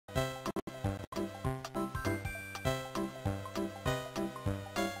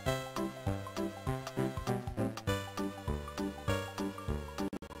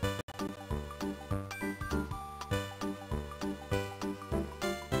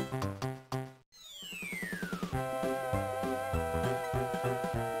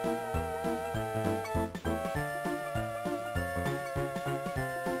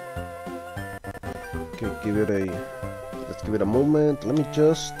Okay, let's give it a moment. Let me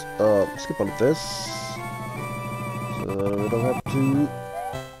just skip on this. So we don't have to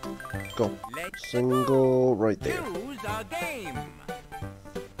go. Single right there.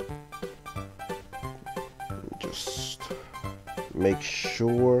 Just make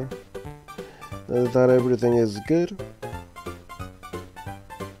sure that everything is good.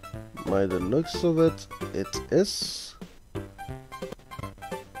 By the looks of it, it is.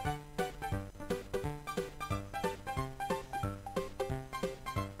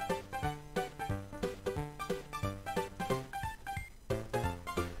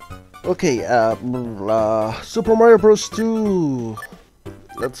 Okay, Super Mario Bros. 2.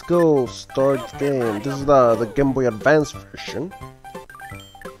 Let's go start the game. This is the Game Boy Advance version.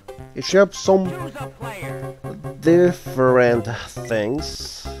 It should have some different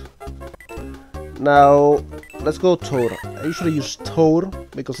things. Now, let's go Toad. I usually use Toad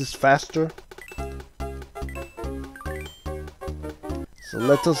because it's faster. So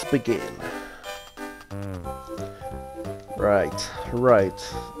let us begin. Right.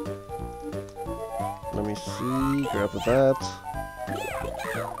 Let me see, grab that.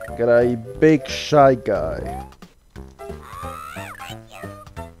 Got a big shy guy.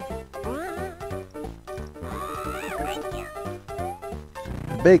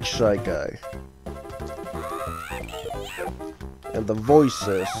 Big shy guy. And the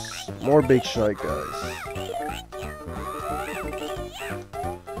voices, more big shy guys.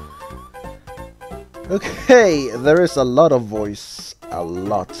 Okay, there is a lot of voice. A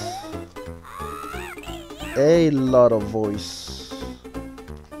lot of voice.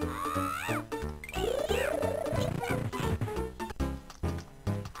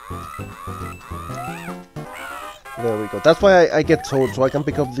 There we go. That's why I get Toad, so I can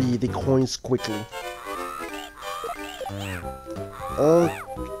pick up the coins quickly.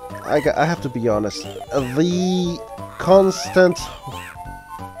 I have to be honest. The constant,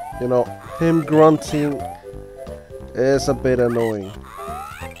 him grunting is a bit annoying.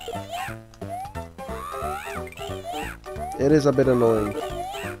 It is a bit annoying.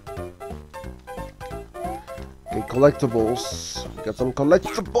 Okay, collectibles. Got some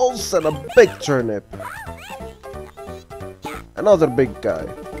collectibles and a big turnip. Another big guy.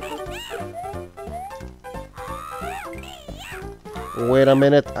 Wait a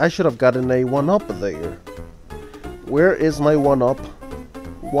minute, I should have gotten a 1-up there. Where is my 1-up?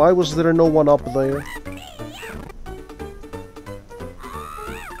 Why was there no 1-up there?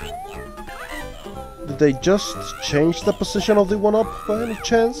 Did they just change the position of the 1-up by any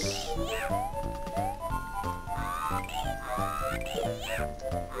chance?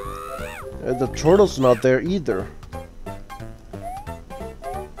 The turtle's not there either.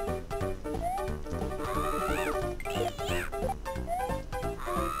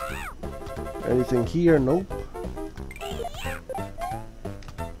 Anything here? Nope.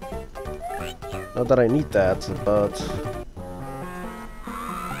 Not that I need that, but...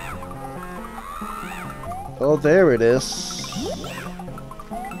 Oh, there it is.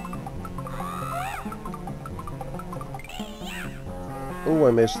 Oh,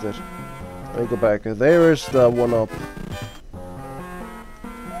 I missed it. Let me go back. There is the 1-up.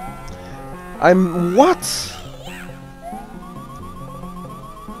 What?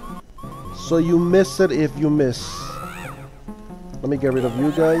 So you miss it if you miss. Let me get rid of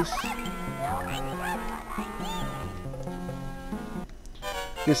you guys.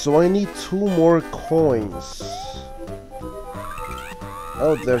 Okay, so I need 2 more coins.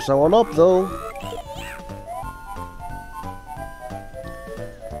 Oh, there's a 1-up though.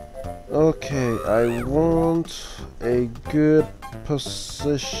 Okay, I want a good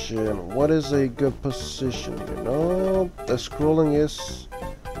position. What is a good position? The scrolling is...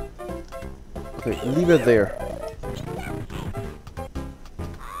 Okay, leave it there.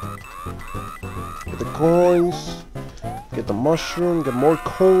 Get the coins. Get the mushroom. Get more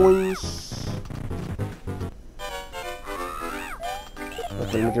coins.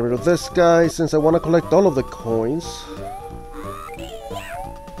 Let me get rid of this guy since I want to collect all of the coins.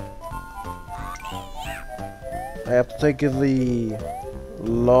 I have to take the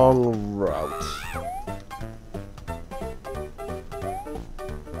long route.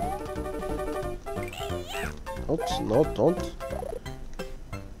 Oops, no, don't.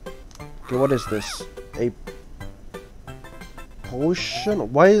 Okay, what is this? A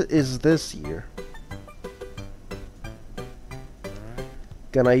potion? Why is this here?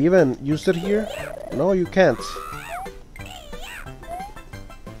 Can I even use it here? No, you can't.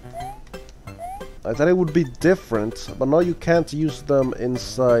 I thought it would be different, but now you can't use them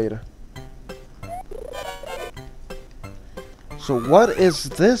inside. So what is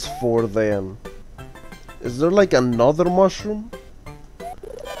this for then? Is there like another mushroom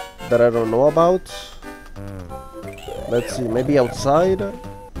that I don't know about? Let's see, maybe outside?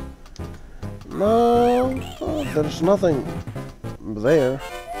 No, oh, there's nothing there.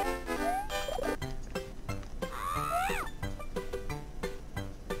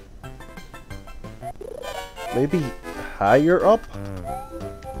 Maybe higher up?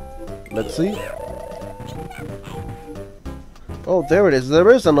 Let's see. Oh, there it is. There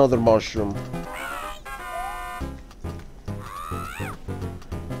is another mushroom.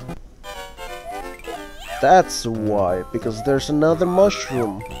 That's why, because there's another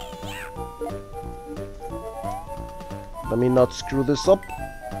mushroom. Let me not screw this up.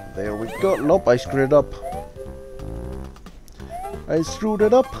 There we go. Nope, I screwed it up. I screwed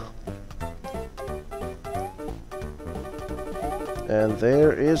it up. And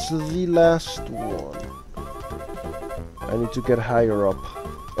there is the last one. I need to get higher up.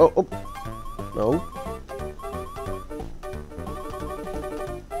 Oh, oh. No.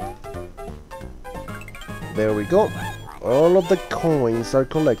 There we go. All of the coins are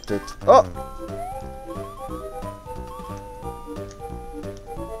collected. Oh!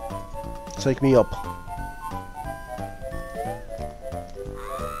 Take me up.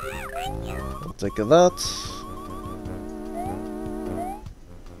 I'll take that.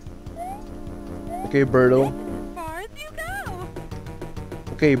 Okay, Birdo.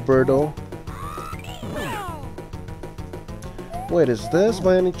 Okay, Birdo. Wait, is this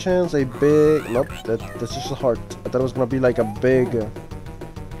by any chance a big... Nope, that's just a heart. I thought it was gonna be like a big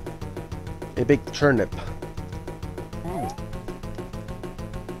turnip.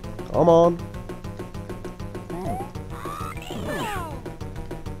 Come on.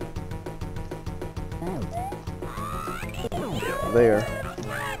 There.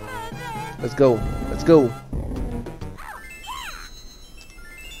 Let's go. Let's go.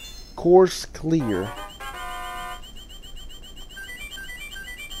 Course clear.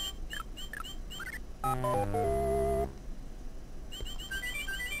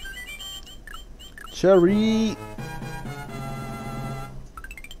 Cherry.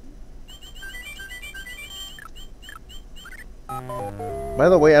 By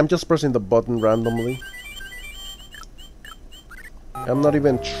the way, I'm just pressing the button randomly. I'm not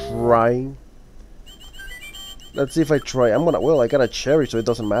even trying. Let's see if I try. I'm gonna. Well, I got a cherry, so it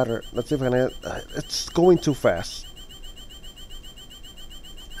doesn't matter. Let's see if I can. It's going too fast.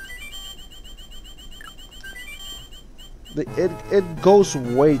 It goes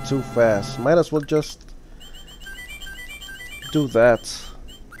way too fast. Might as well just do that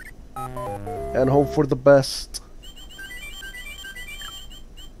and hope for the best.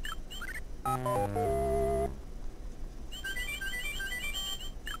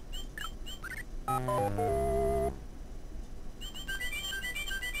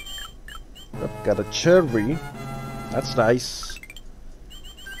 I've got a cherry. That's nice.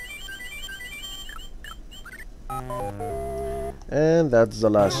 And that's the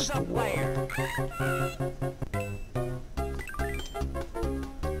last one.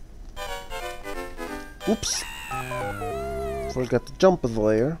 Oops. Forgot to jump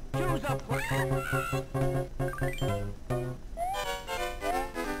there.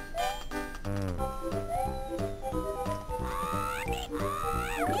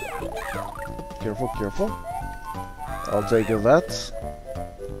 Careful, careful. I'll take that.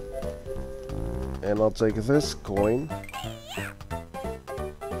 And I'll take this coin.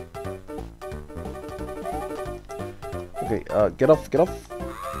 Okay, get off, get off.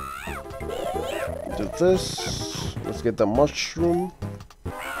 Do this. Let's get the mushroom.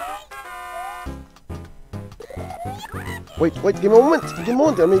 Wait, give me a moment, give me a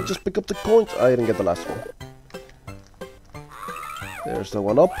moment. Let me just pick up the coins. I didn't get the last one. There's the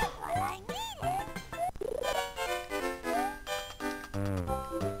one up.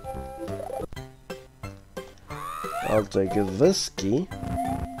 I'll take this key.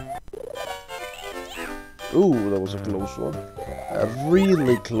 Ooh, that was a close one. A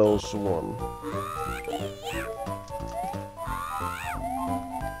really close one.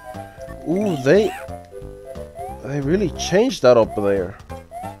 Ooh, they really changed that up there.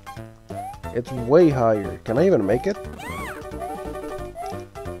 It's way higher. Can I even make it?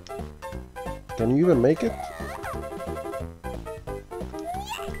 Can you even make it?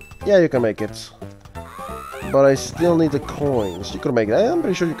 Yeah, you can make it. But I still need the coins. You can make that. I'm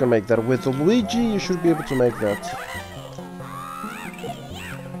pretty sure you can make that. With Luigi, you should be able to make that.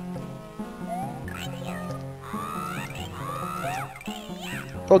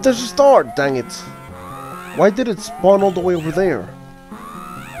 Oh, there's a star! Dang it! Why did it spawn all the way over there?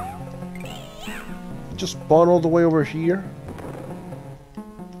 It just spawn all the way over here?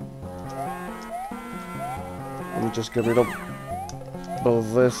 me just get rid of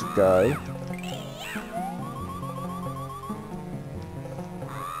this guy.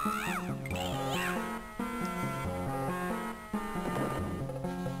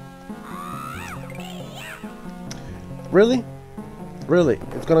 Really? Really?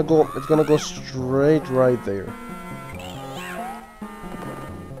 It's gonna go straight right there.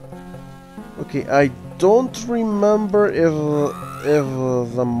 Okay, I don't remember if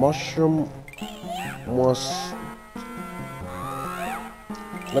the mushroom was...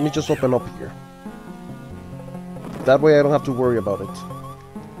 Let me just open up here. That way I don't have to worry about it.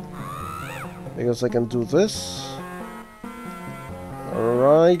 Because I can do this.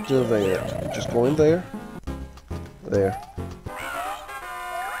 Right there. Just go in there. There.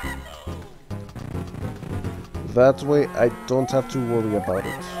 That way I don't have to worry about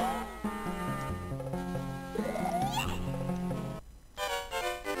it.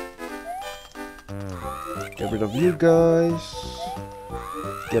 Get rid of you guys.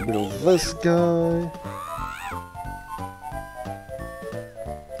 Get rid of this guy.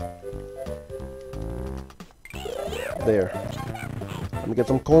 There. Let me get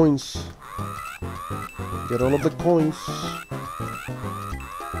some coins. Get all of the coins.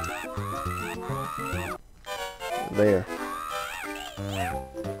 There.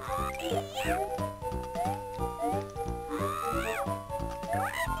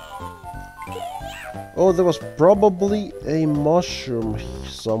 Oh, there was probably a mushroom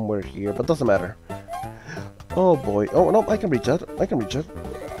somewhere here, but doesn't matter. Oh boy. Oh no, I can reach that. I can reach it.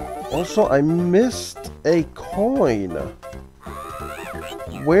 Also, I missed a coin.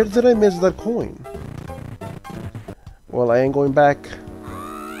 Where did I miss that coin? Well, I ain't going back.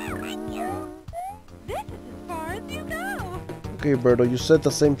 Okay, Birdo, you said the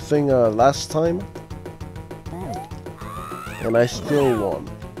same thing last time. And I still won.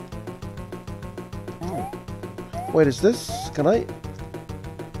 Wait, is this? Can I?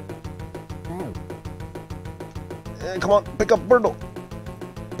 Come on, pick up Birdo.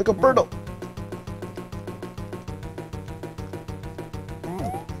 Pick up Birdo.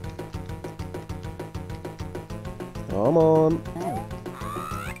 Come on.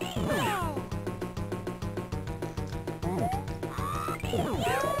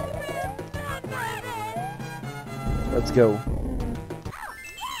 Let's go.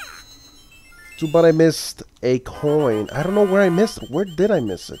 Too bad I missed a coin. I don't know where I missed it. Where did I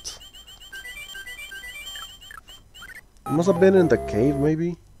miss it? It must have been in the cave,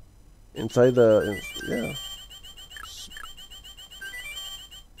 maybe? Inside the... yeah.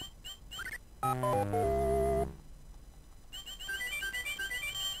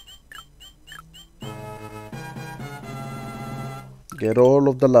 Get all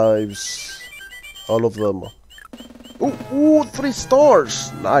of the lives. All of them. Ooh, ooh, 3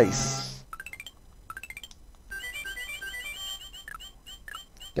 stars! Nice.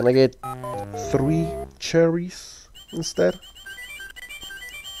 Can I get 3 cherries instead?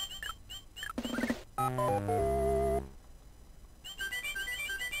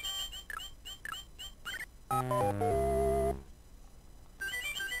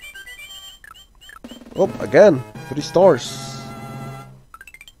 Oh, again, 3 stars.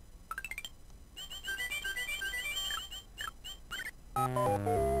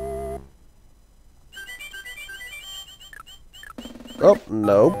 Oh,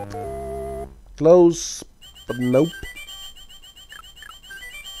 nope. Close, but nope.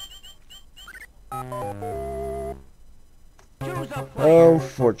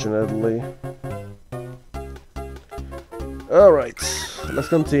 Unfortunately. Alright, let's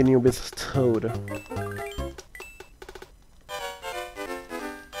continue with Toad.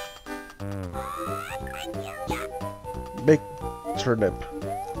 Big turnip.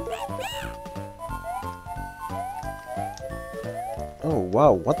 Oh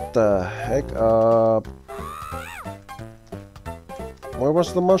wow, what the heck? Where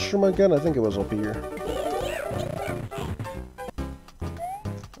was the mushroom again? I think it was up here.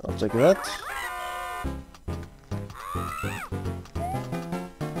 I'll take that.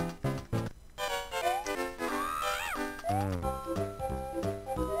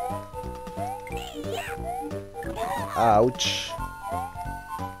 Ouch.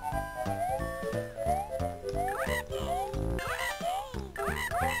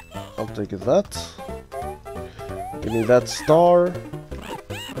 I'll take that. Give me that star.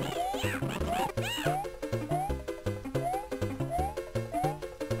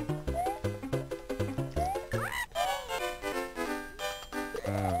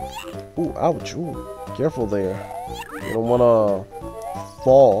 Ooh, ouch. Ooh, careful there. You don't wanna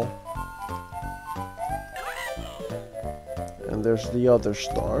fall. And there's the other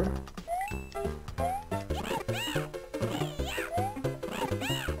star.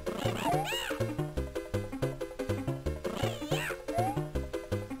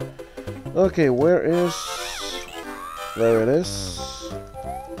 Okay, where is... There it is.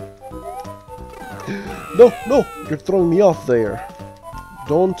 No, no! You're throwing me off there.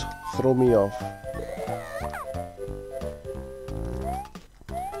 Don't throw me off.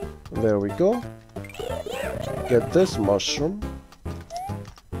 There we go. Get this mushroom.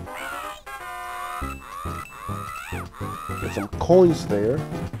 Get some coins there.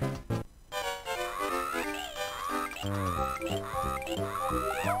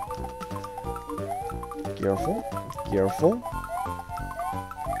 Careful, careful.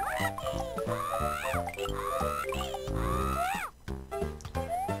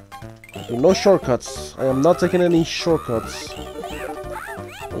 Okay, no shortcuts. I am not taking any shortcuts.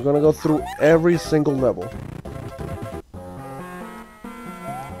 We're gonna go through every single level.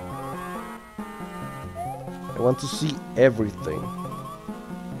 I want to see everything.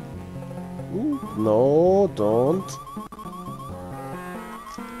 Ooh, no, don't.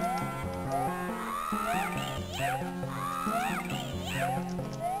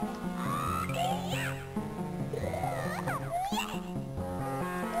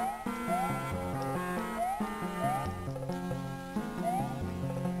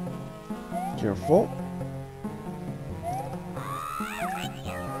 Careful.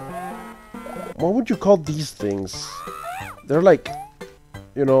 What would you call these things? They're like,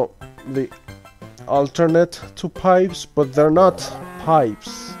 you know, the alternate to pipes, but they're not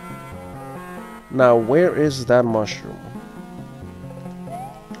pipes. Now, where is that mushroom?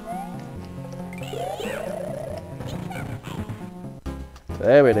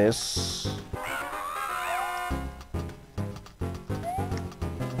 There it is.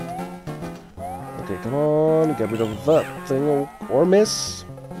 Okay, come on, get rid of that thing or miss.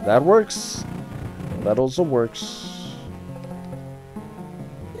 That works. That also works.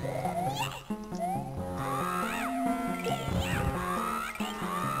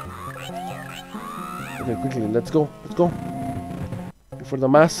 Okay, quickly, let's go, let's go. Before the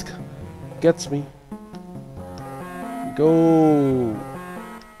mask gets me. Go.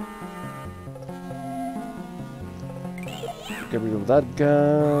 Get rid of that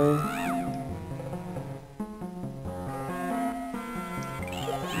guy.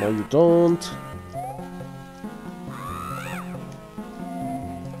 No, you don't.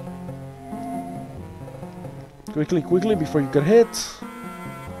 Quickly, quickly, before you get hit.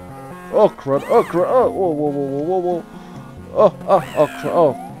 Oh, crud. Oh, crud. Oh, whoa, whoa, whoa, whoa, whoa, whoa. Oh, oh, oh, crud.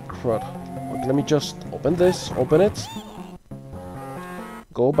 Oh, crud. Okay, let me just open this. Open it.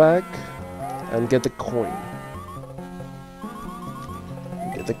 Go back and get the coin.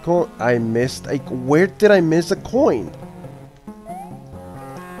 Get the coin. I missed. Where did I miss a coin?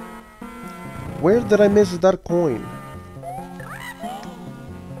 Where did I miss that coin?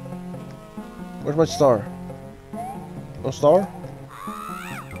 Where's my star? No star?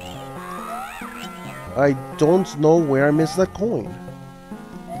 I don't know where I missed that coin.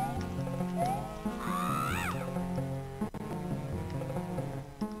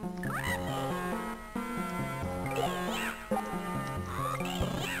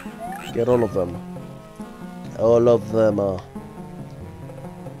 Get all of them. All of them. I'll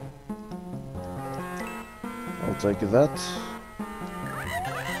take that.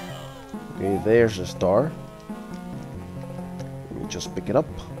 Okay, there's a star. Let me just pick it up.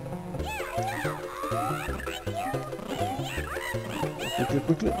 Quickly,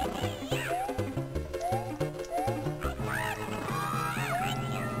 quickly.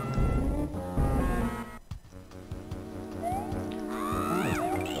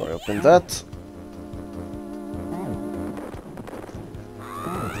 Alright, open that.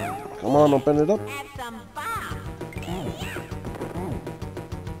 Come on, open it up.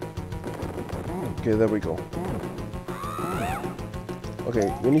 Okay, there we go.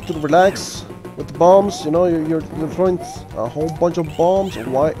 Okay, you need to relax with the bombs. You know, you're throwing a whole bunch of bombs.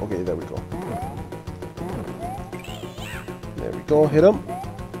 Why? Okay, there we go. There we go. Hit him.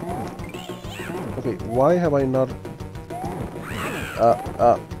 Okay, why have I not?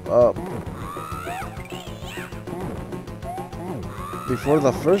 Before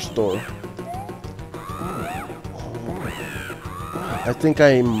the first door. I think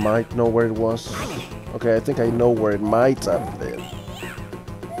I might know where it was. Okay, I think I know where it might have been.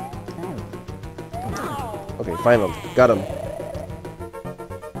 Okay, finally. Got him.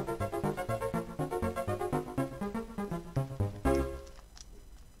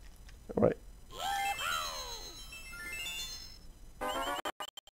 Alright.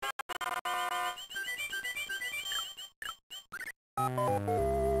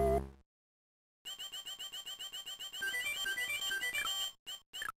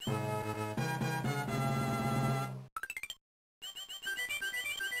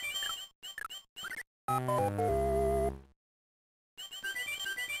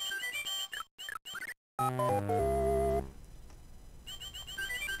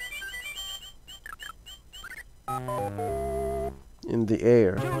 in the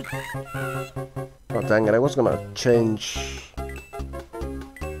air. Oh dang it, I was gonna change.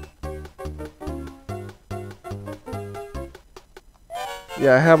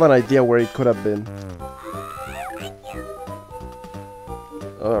 Yeah, I have an idea where it could have been.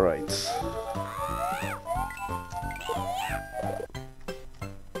 Alright.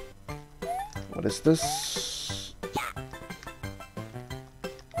 What is this?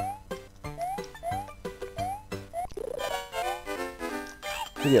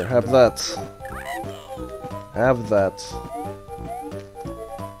 Here, have that. Have that.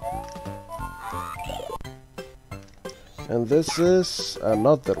 And this is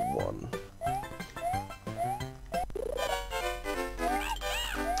another one.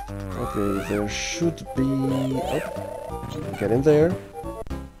 Okay, there should be... Oh, get in there.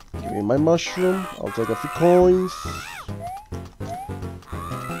 Give me my mushroom. I'll take a few coins.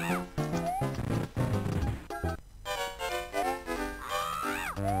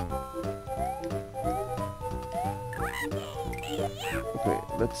 Okay,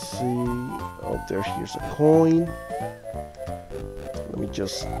 let's see. Oh, here's a coin. Let me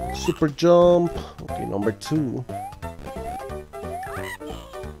just super jump. Okay, number 2.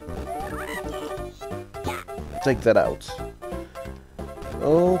 Take that out.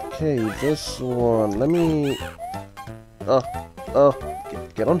 Okay, this one. Let me.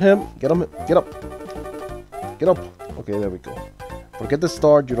 Get on him. Get on him. Get up. Get up. Okay, there we go. Forget the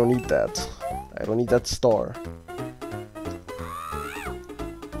star. You don't need that. I don't need that star.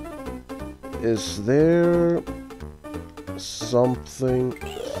 Is there something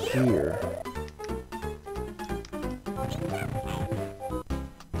here?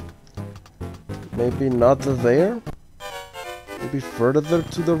 Maybe not there? Maybe further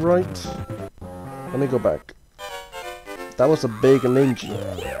to the right? Let me go back. That was a big ninja.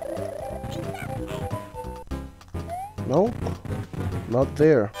 No? Not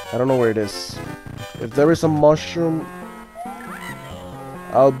there. I don't know where it is. If there is a mushroom,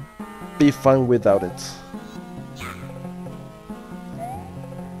 I'll be fine without it.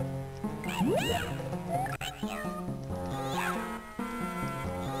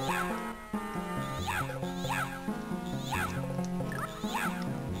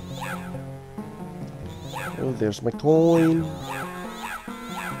 Oh, there's my coin.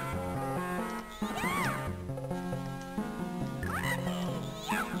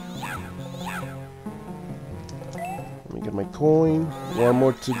 Let me get my coin. One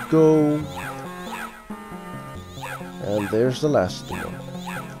more to go. And there's the last one.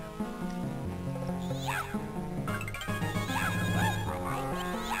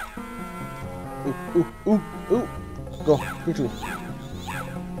 Ooh. Go, quickly.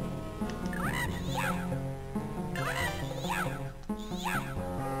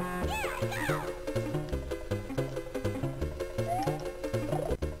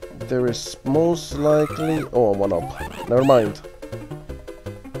 There is most likely... Oh, one up. Never mind.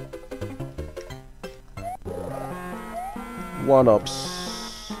 One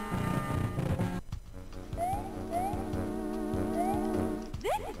ups.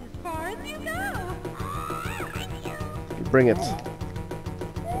 Bring it.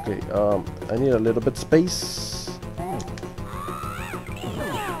 Okay, I need a little bit space.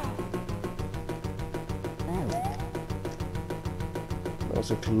 That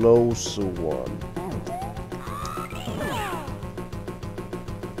was a close one.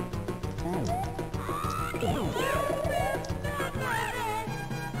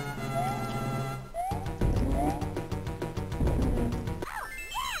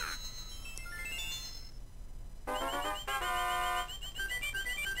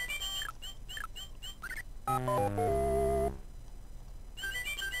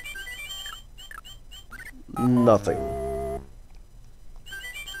 Nothing.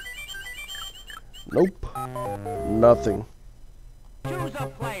 Nope. Nothing. Choose a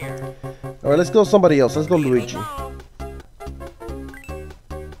player. Alright, let's go somebody else. Let's go Luigi.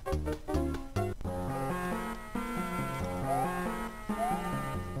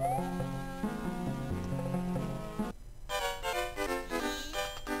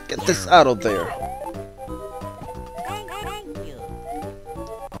 Get this out of there. Thank you.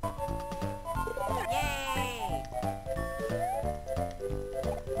 Yay!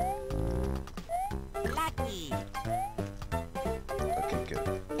 Lucky. Okay, good.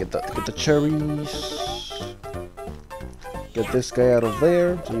 Get the cherries. Get this guy out of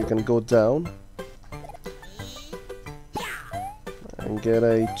there so you can go down. And get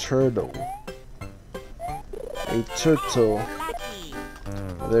a turtle. A turtle. Lucky.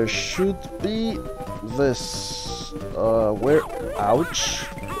 There should be this. Where? Ouch.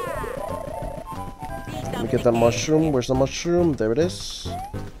 Let me get that mushroom. Where's the mushroom? There it is.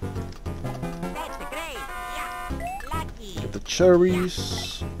 That's great. Yeah. Lucky. Get the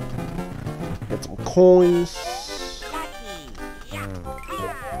cherries. Get some coins. Lucky. Yeah.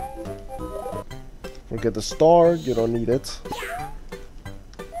 Forget the star. You don't need it.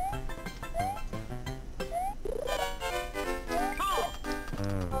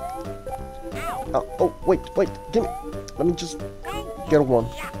 Oh, wait. Give me. Let me just get one.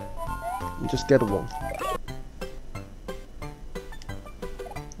 Just get one.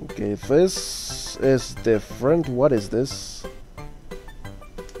 Okay, this is different. What is this?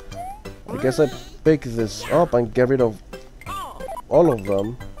 I guess I pick this up and get rid of all of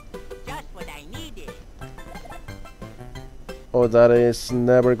them. Just what I needed. Oh, that is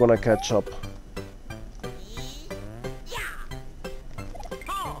never gonna catch up.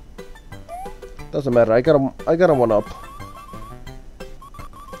 Doesn't matter. I got a one up.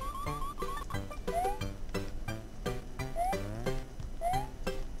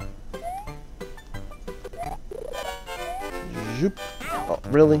 Zoop. Oh,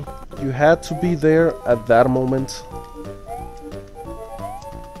 really? You had to be there at that moment?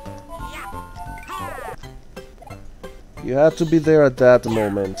 You had to be there at that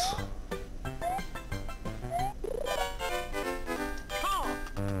moment.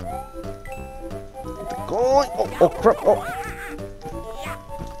 Get the coin. Oh crap. Oh.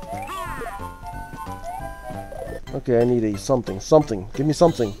 Okay, I need a something. Give me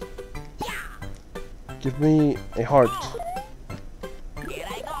something. Give me a heart. Here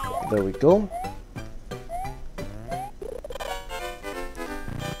I go. There we go.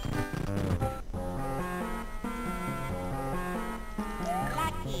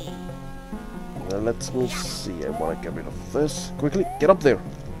 Lucky. Now let me see. I want to get rid of this. Quickly, get up there.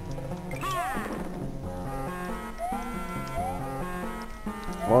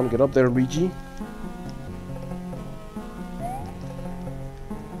 Come on, get up there, Luigi.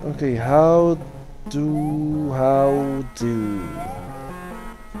 Okay, how do...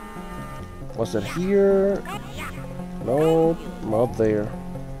 Was it here? No, not there.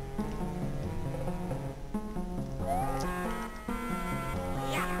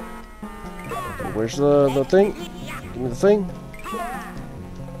 Okay, where's the thing? Give me the thing.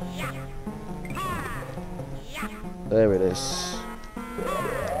 There it is.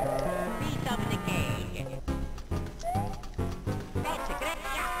 Piece of the cake. That's great.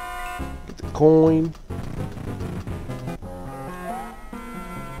 Get the coin.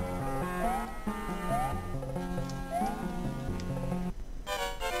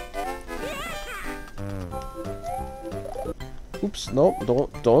 Oops, no,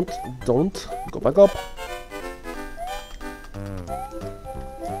 don't. Go back up.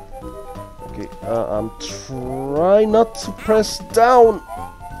 Okay, I'm trying not to press down.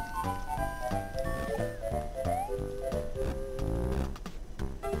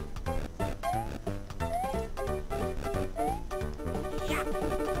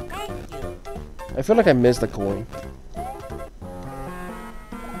 I feel like I missed the coin.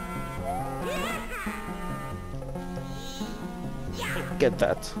 Get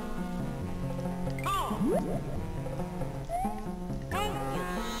that.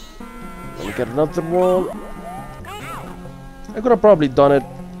 Let me get another one. I could have probably done it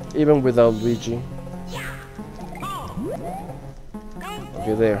even without Luigi.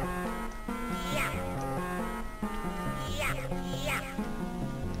 Okay, there.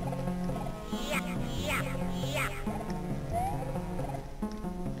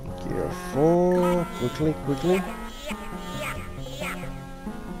 Careful. Quickly.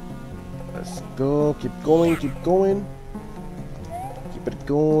 Let's go. Keep going. Keep it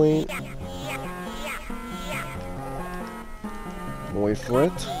going. Wait for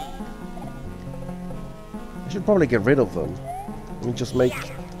it. I should probably get rid of them. Let me just make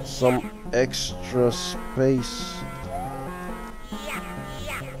some extra space.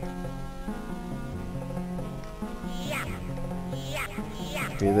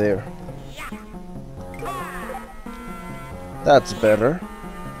 Okay, there. That's better.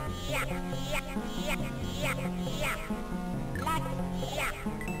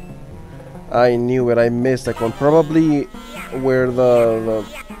 I knew it. I missed that one. Probably where the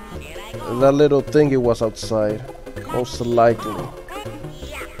little thingy was outside. Most likely.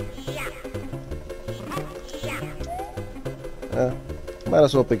 Might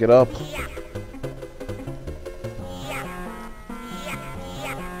as well pick it up.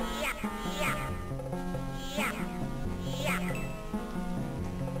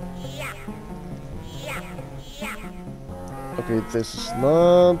 Okay, this is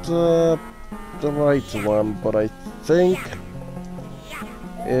not the right one, but I think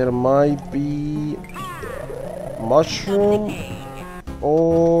it might be Mushroom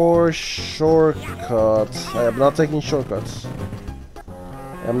or shortcut? I am not taking shortcuts.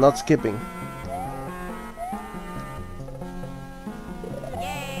 I am not skipping.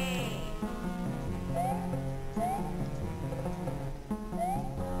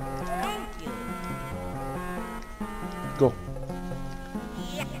 Go.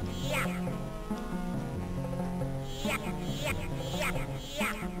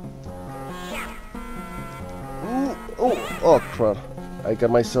 Ooh, oh crap. I got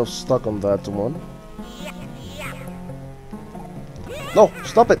myself stuck on that one. No,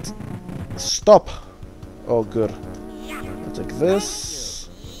 stop it. Stop. Oh, good. I'll take this.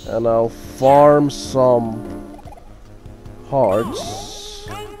 And I'll farm some hearts.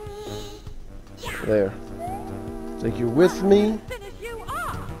 There. Take you with me.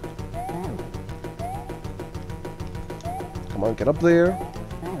 Come on, get up there.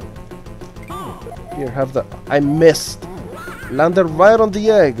 Here, have the... I missed. Landed right on the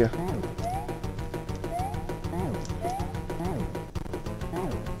egg.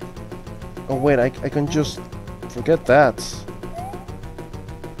 Oh wait, I can just... Forget that.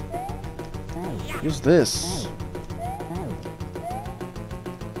 Use this.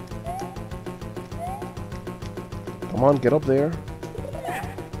 Come on, get up there.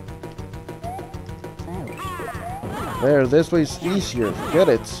 There, this way is easier. Forget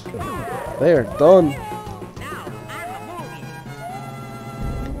it. There, done.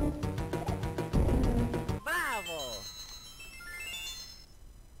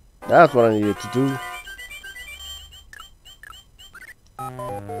 That's what I needed to do.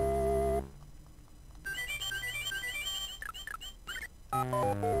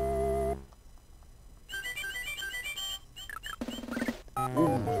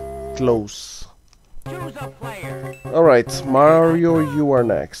 Ooh, close. Choose a player. Alright, Mario, you are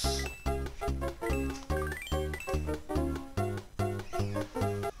next.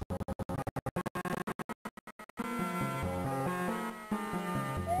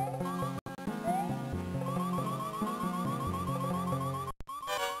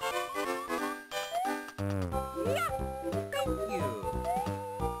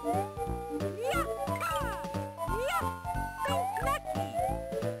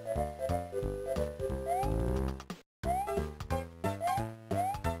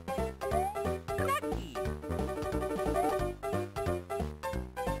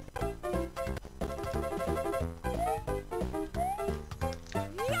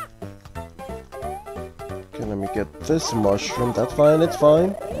 Okay, let me get this mushroom. That's fine, it's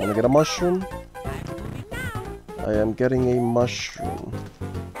fine. I'm gonna get a mushroom. I am getting a mushroom.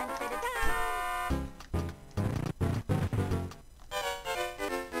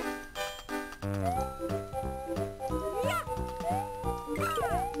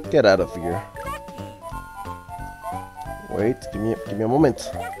 Get out of here. Wait, give me a moment.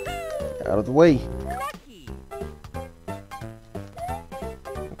 Get out of the way.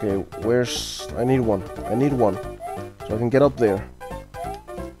 Okay, where's... I need one. I need one. So I can get up there.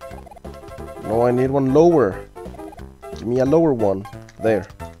 No, I need one lower. Give me a lower one. There.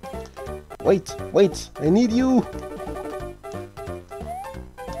 Wait, wait. I need you.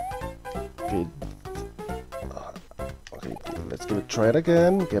 Okay. Okay, let's give it a try it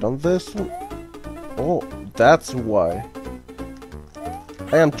again. Get on this one. Oh, that's why.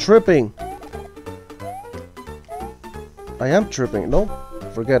 I am tripping. I am tripping. No,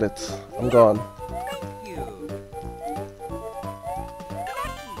 forget it. I'm gone.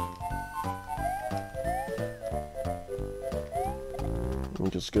 Let me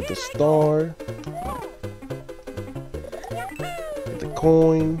just get the star. Get the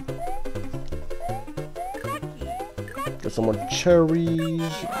coin. Get some more cherries.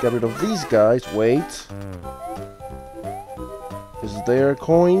 Get rid of these guys. Wait. Is there a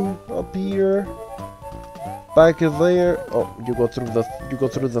coin up here? Back there. Oh, you go through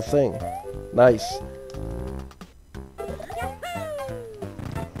the thing. Nice.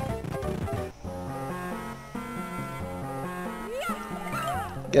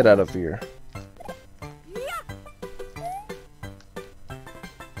 Get out of here.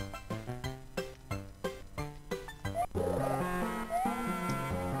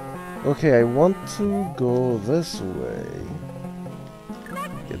 Okay, I want to go this way.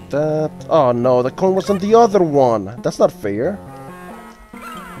 Get that. Oh no, the coin was on the other one. That's not fair.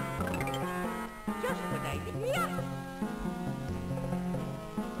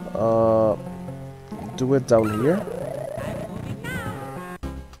 Do it down here.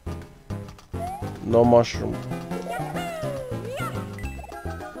 No mushroom.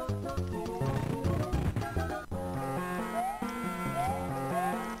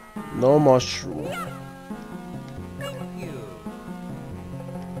 No mushroom.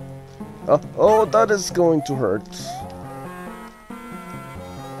 Oh, that is going to hurt.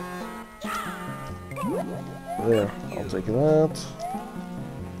 There, I'll take that.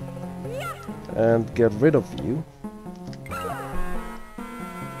 And get rid of you.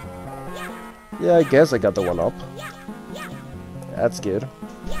 Yeah, I guess I got the one up. That's good.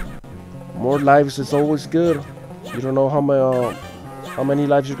 More lives is always good. You don't know how many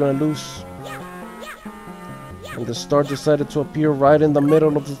lives you're gonna lose. And the star decided to appear right in the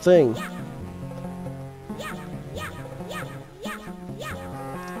middle of the thing.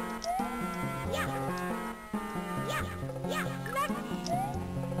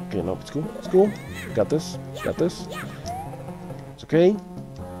 Okay, no, it's cool. It's cool. Got this. Got this. It's okay.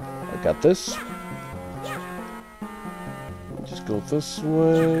 I got this. Just go this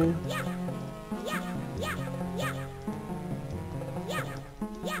way.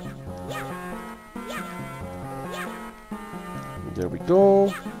 There we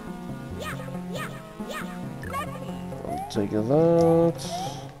go. I'll take that.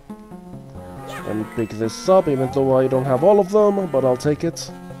 Let me pick this up, even though I don't have all of them, but I'll take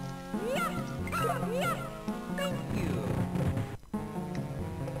it.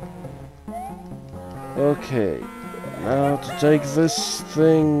 Okay, now to take this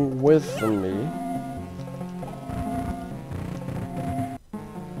thing with me.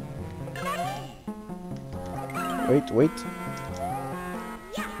 Wait.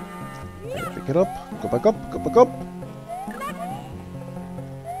 Pick it up, go back up, go back up.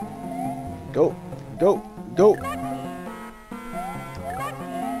 Go.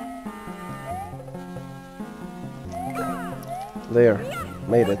 There,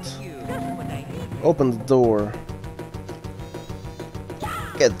 made it. Open the door.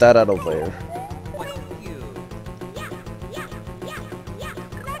 Get that out of there.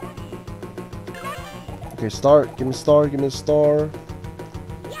 Okay, star. Give me a star. Give me a star.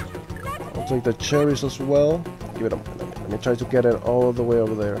 I'll take the cherries as well. Give it up. Let me try to get it all the way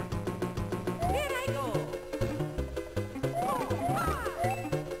over there.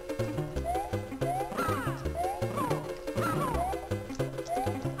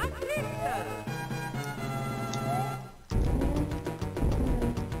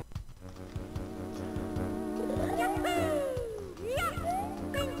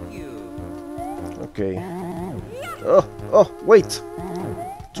 Okay. Oh, wait!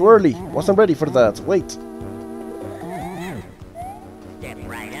 Too early. Wasn't ready for that. Wait. Step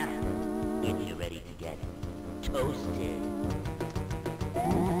right up. Get you ready to get toasted.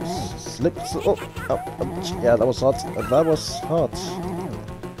 Slip. Yeah, that was hot. That was hot.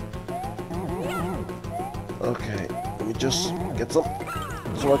 Okay. Let me just get some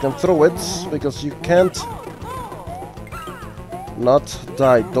so I can throw it, because you can't not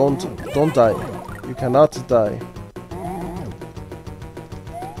die. Don't die. You cannot die.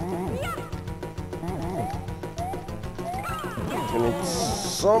 You need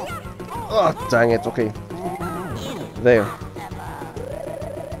some. Oh, dang it. Okay. There.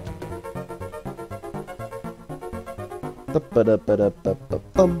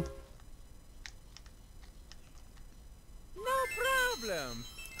 Ba-ba-da-ba-da-ba-ba-bum. No problem.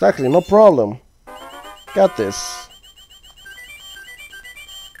 Exactly, no problem. Got this.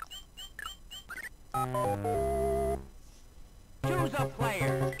 Choose a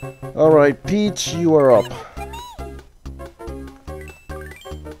player. Alright, Peach, you are up.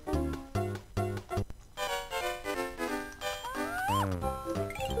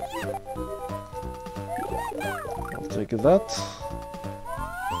 I'll take that.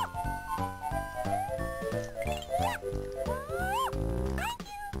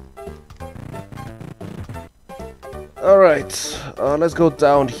 Alright, let's go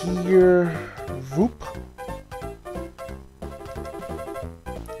down here. Whoop.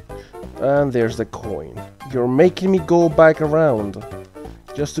 And there's the coin. You're making me go back around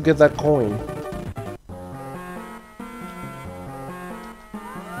just to get that coin.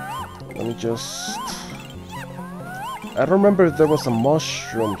 Let me just... I don't remember if there was a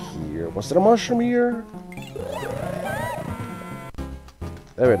mushroom here. Was there a mushroom here?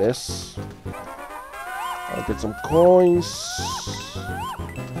 There it is. I'll get some coins.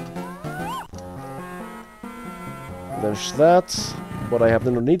 There's that. But I have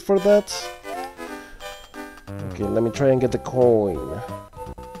no need for that. Okay, let me try and get the coin.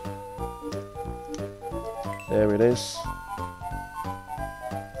 There it is.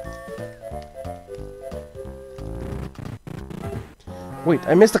 Wait,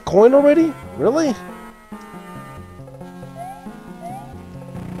 I missed a coin already? Really?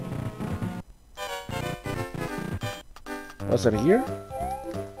 Was it here?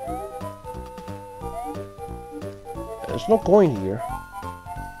 There's no coin here.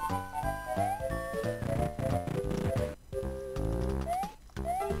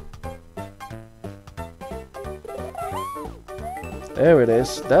 There it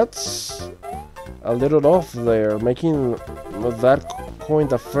is. That's a little off there, making that coin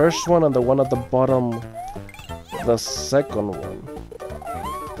the first one and the one at the bottom the second one.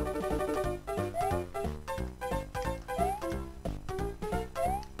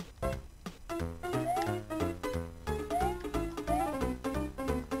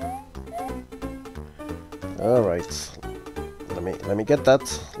 All right. Let me get that.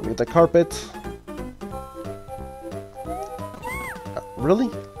 Let me get the carpet. Really?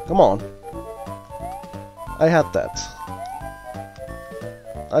 Come on. I had that.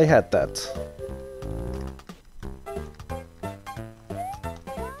 I had that.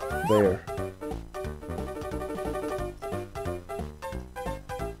 There.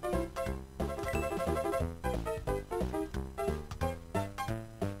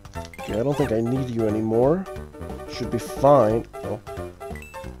 Okay, I don't think I need you anymore. Should be fine. Oh.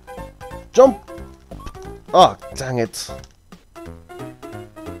 Jump! Ah, oh, dang it.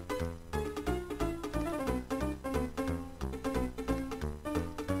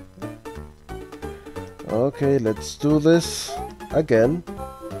 Okay, let's do this again.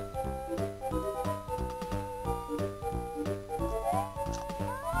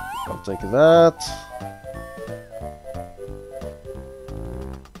 I'll take that.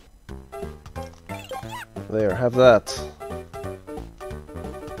 There, have that.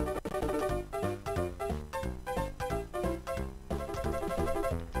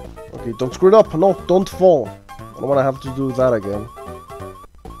 Okay, don't screw it up. No, don't fall. I don't want to have to do that again.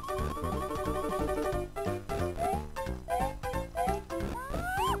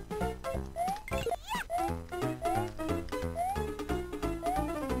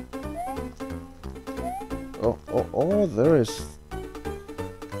 Oh, there is.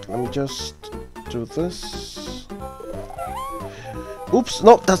 Let me just do this. Oops,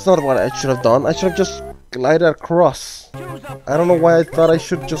 no, that's not what I should have done. I should have just glided across. I don't know why I thought I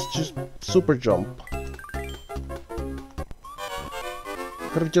should just super jump.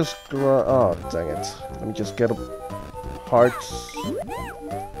 Could have just oh, dang it. Let me just get a hearts.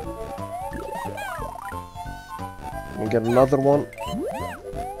 Let me get another one.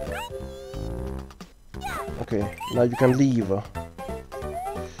 Okay, now you can leave.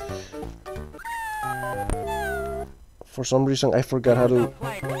 For some reason I forgot how to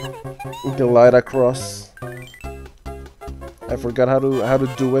glide across. I forgot how to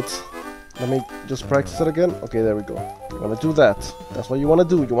do it. Let me just practice it again. Okay, there we go. You wanna do that. That's what you wanna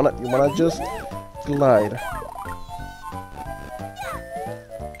do. You wanna just glide.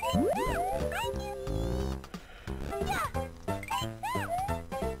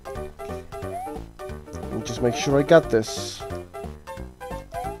 Let me just make sure I got this.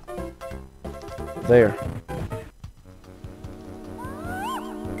 There.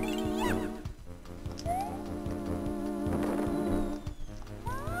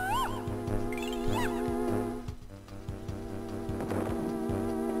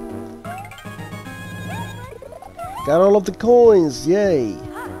 Got all of the coins, yay!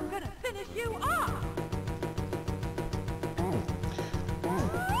 I'm gonna finish you off.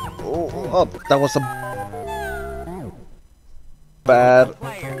 Oh, that was a bad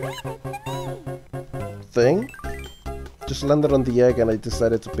thing. Just landed on the egg and I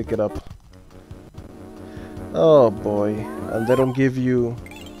decided to pick it up. Oh boy, and they don't give you...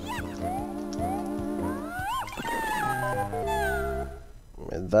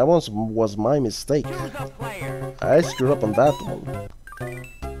 That was my mistake. I screwed up on that one.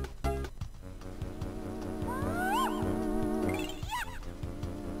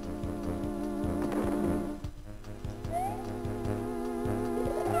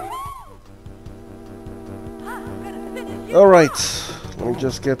 Alright, let me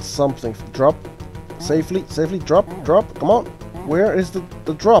just get something. Drop. Safely, drop, come on. Where is the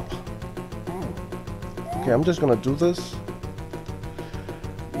drop? Okay, I'm just gonna do this.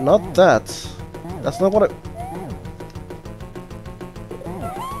 Not that. That's not what I...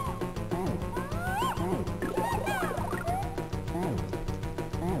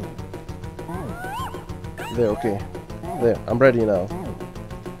 There, okay. There, I'm ready now.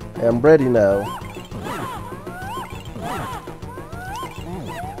 I'm ready now.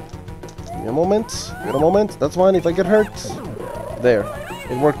 Give me a moment. Wait a moment. That's fine if I get hurt. There.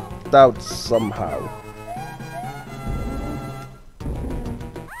 It worked out somehow.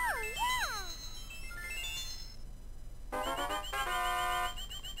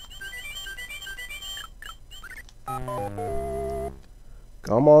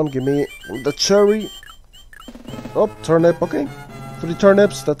 Come on, give me the cherry. Oh, turnip, okay. 3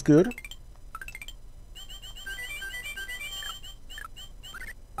 turnips, that's good.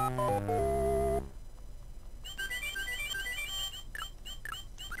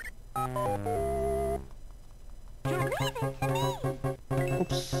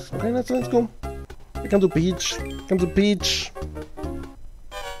 Oops. Okay, let's go. We can do Peach. We can do Peach.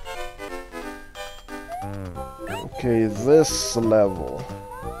 Okay, this level.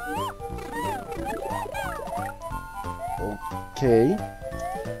 Okay.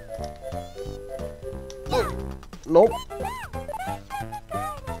 Nope.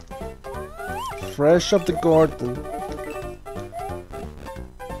 Fresh up the garden.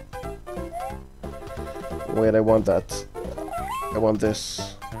 Wait, I want that. I want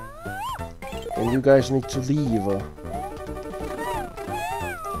this. And you guys need to leave.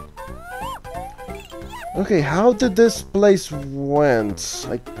 Okay, how did this place went?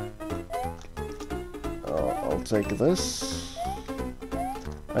 Like, I'll take this.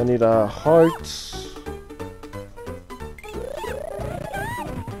 I need a heart.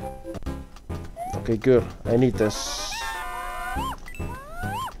 Okay, good. I need this.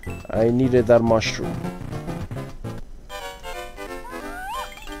 I needed that mushroom.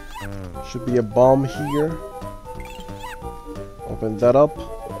 Should be a bomb here. Open that up.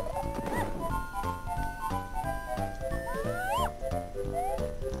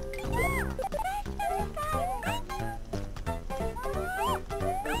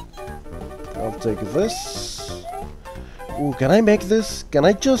 I'll take this. Ooh, can I make this? Can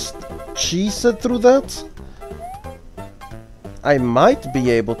I just cheese it through that? I might be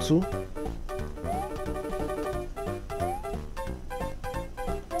able to.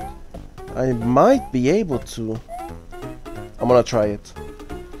 I might be able to. I'm gonna try it.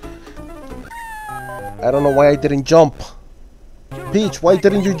 I don't know why I didn't jump. Peach, why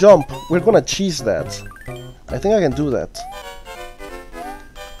didn't you jump? We're gonna cheese that. I think I can do that.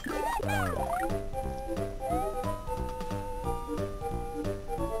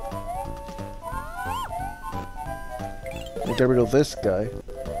 Get rid of this guy.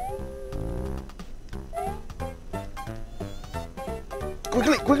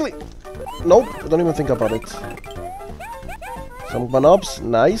 Quickly, quickly! Nope, don't even think about it. Some one-ups,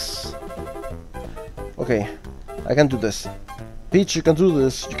 nice. Okay, I can do this. Peach, you can do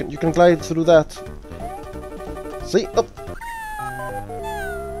this. You can glide through that. See? Up.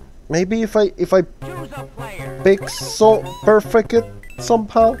 Maybe if I pick so perfect it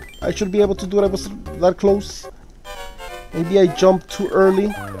somehow, I should be able to do it. I was that close. Maybe I jumped too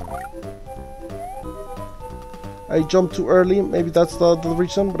early. I jumped too early. Maybe that's the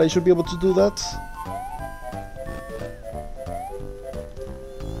reason, but I should be able to do that.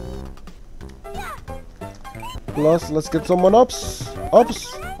 Plus, let's get some one-ups.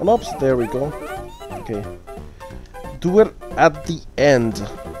 Ups. One-ups. There we go. Okay. Do it at the end.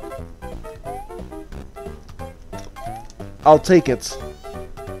 I'll take it.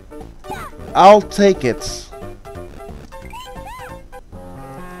 I'll take it.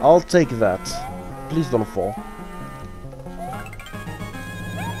 I'll take that. Please don't fall.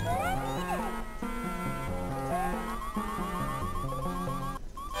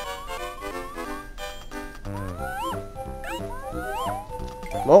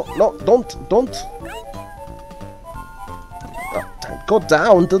 No, no, don't. Oh, go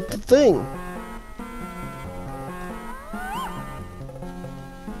down the thing.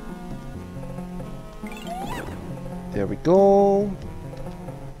 There we go.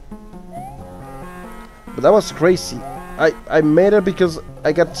 But that was crazy. I made it because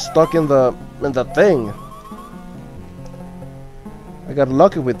I got stuck in the thing. I got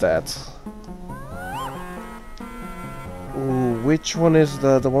lucky with that. Ooh, which one is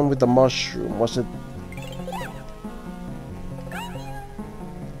the one with the mushroom? Was it?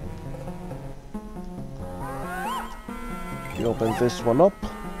 You open this one up.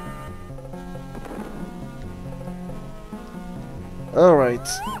 All right.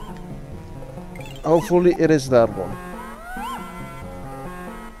 Hopefully it is that one.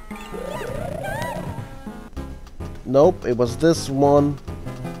 Nope, it was this one.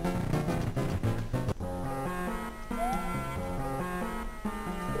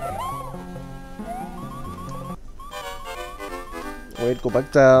 Wait, go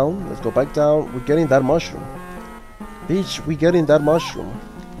back down. Let's go back down. We're getting that mushroom. Peach, we're getting that mushroom.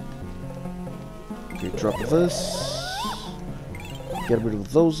 Okay, drop this. Get rid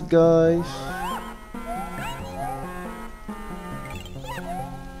of those guys.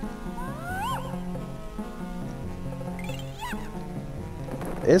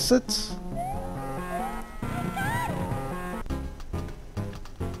 Is it?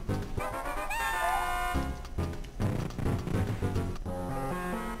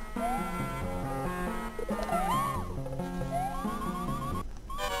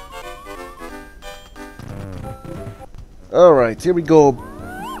 Alright, here we go.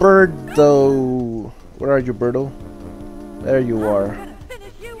 Birdo. Where are you, Birdo? There you are. I'm gonna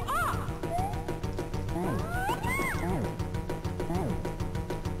finish you off.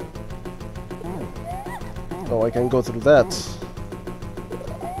 Oh, I can go through that.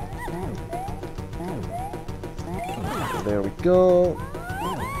 There we go.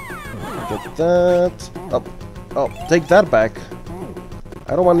 Get that. Oh, oh, take that back.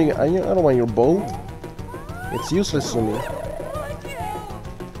 I don't want you. I don't want your bow. It's useless to me.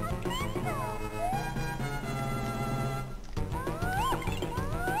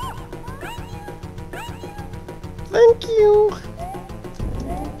 Thank you.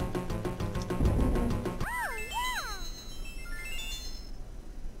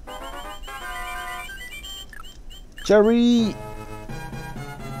 Cherry.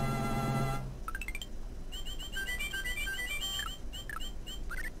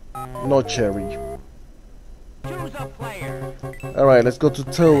 No cherry. Choose a player. Alright, let's go to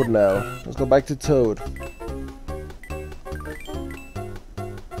Toad now. Let's go back to Toad.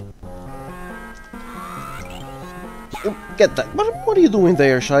 Get that. What are you doing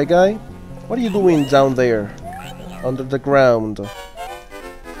there, Shy Guy? What are you doing down there? Under the ground.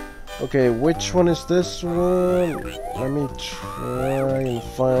 Okay, which one is this one? Let me try and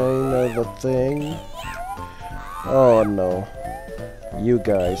find the thing. Oh no. You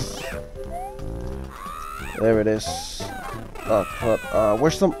guys. There it is. Oh crap.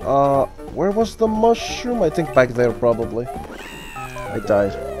 Where was the mushroom? I think back there probably. I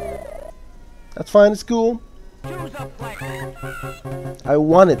died. That's fine, it's cool. Choose a player. I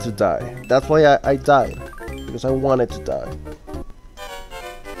wanted to die. That's why I died. Because I wanted to die.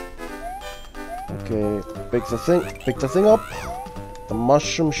 Okay, pick the thing up. The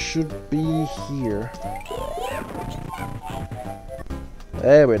mushroom should be here.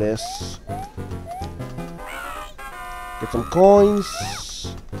 There it is. Get some coins.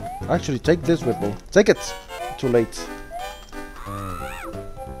 Actually, take this with me. Take it. Too late.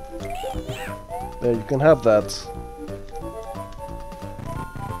 There, you can have that.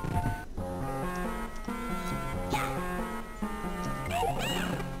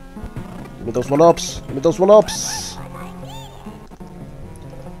 Give me those one-ups. Give me those one-ups.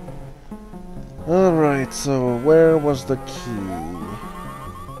 Alright, so where was the key?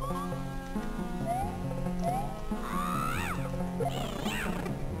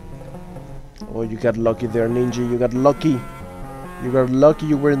 Oh, you got lucky there, Ninja. You got lucky. You got lucky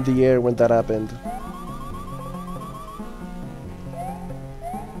you were in the air when that happened.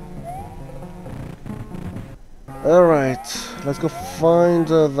 Alright, let's go find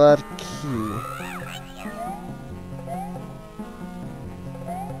that key.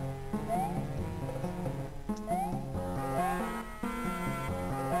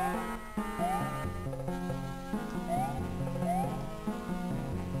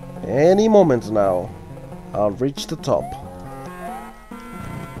 Any moment now, I'll reach the top.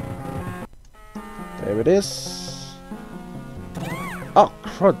 There it is. Oh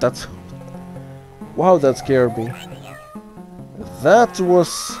crud, that's... Wow, that scared me. That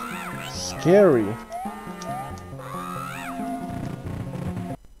was scary.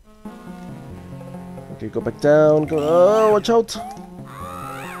 Okay, go back down. Go. Oh, watch out!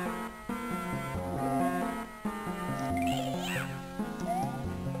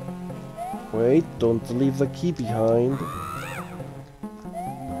 Wait, don't leave the key behind.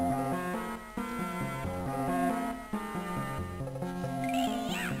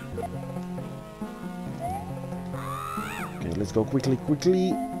 Okay, let's go quickly.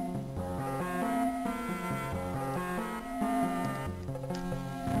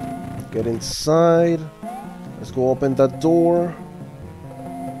 Get inside. Let's go open that door.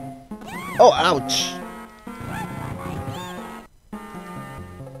 Oh, ouch!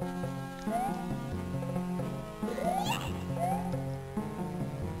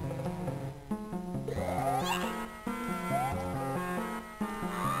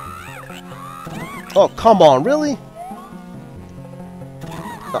 Oh, come on, really?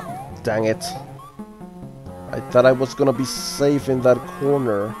 Oh, dang it. I thought I was gonna be safe in that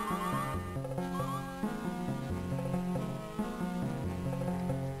corner.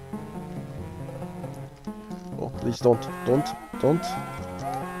 Oh, please don't.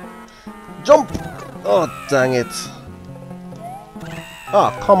 Jump! Oh, dang it.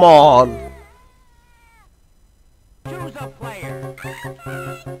 Oh, come on. Choose a player.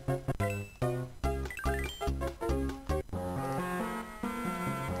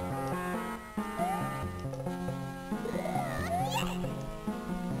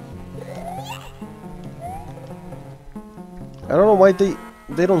 I don't know why they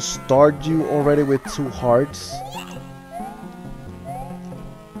don't start you already with 2 hearts.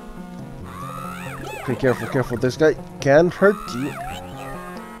 Okay, careful, careful. This guy can hurt you.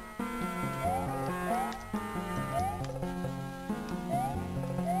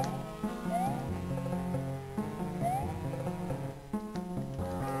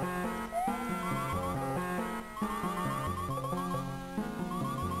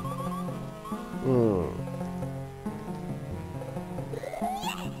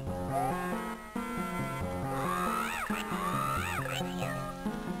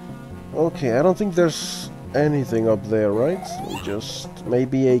 Okay, I don't think there's anything up there, right? Just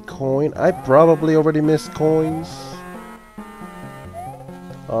maybe a coin. I probably already missed coins.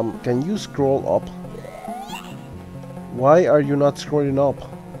 Can you scroll up? Why are you not scrolling up?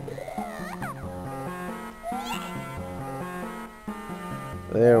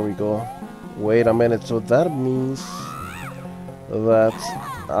 There we go. Wait a minute, so that means that...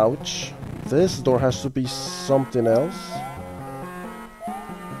 Ouch. This door has to be something else.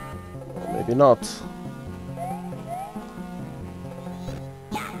 Or maybe not.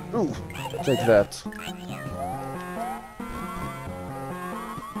 Ooh, take that.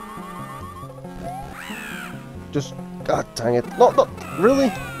 Just... God dang it. No, no,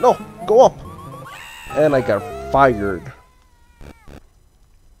 really? No, go up. And I got fired.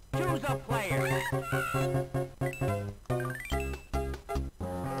 Choose a player.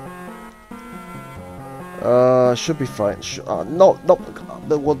 Should be fine. No, no.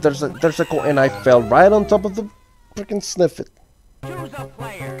 Well, there's a coin, and I fell right on top of the freaking sniffet. Choose a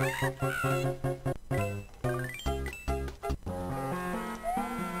player.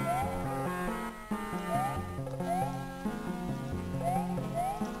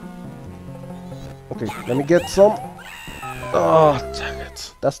 Okay, let me get some. Oh, dang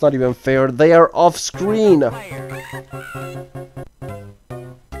it. That's not even fair. They are off screen.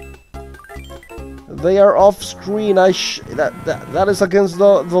 They are off screen. That is against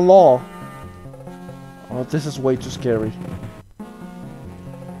the law. Oh, this is way too scary.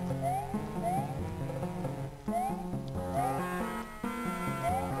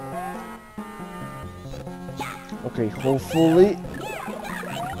 Okay, hopefully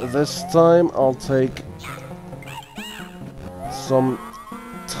this time I'll take some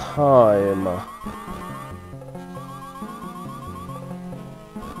time.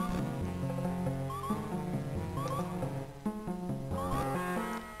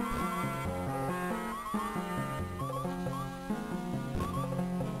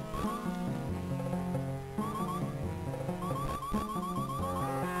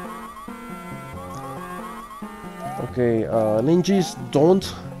 Okay, ninjas,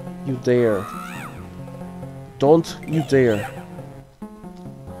 don't you dare. Don't you dare.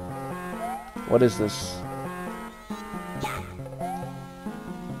 What is this?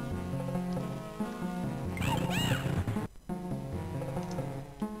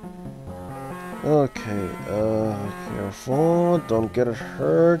 Okay, careful, don't get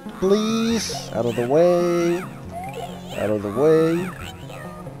hurt, please. Out of the way. Out of the way.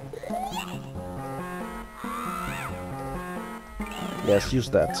 Yes, use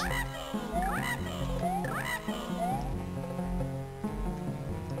that.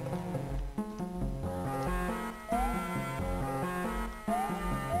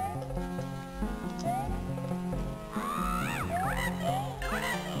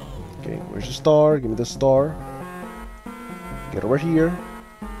 Okay, where's the star? Give me the star. Get over here.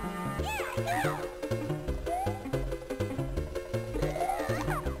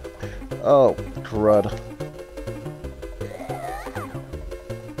 Oh, crud.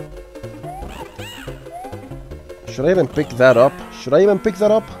 Should I even pick that up? Should I even pick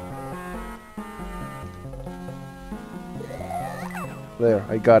that up? There,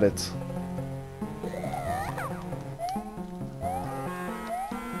 I got it.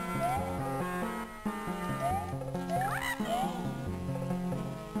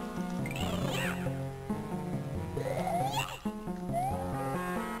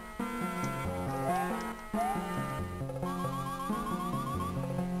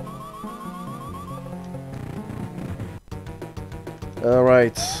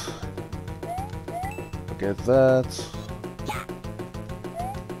 Alright. Get that.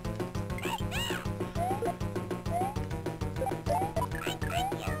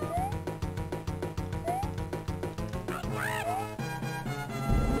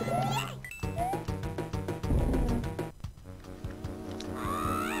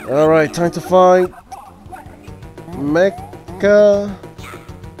 Alright, time to find Mecha.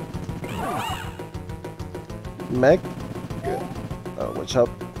 Watch out,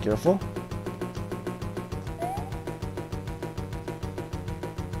 careful.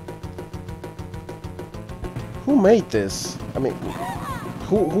 Who made this? I mean,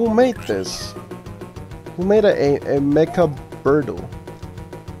 who made this? Who made a mecha Birdo?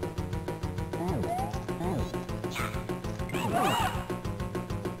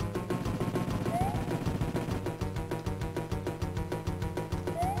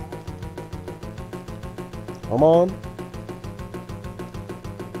 Come on.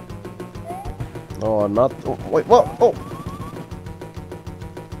 No, not. Oh, wait, what? Oh!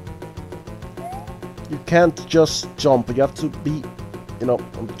 You can't just jump. You have to be, you know,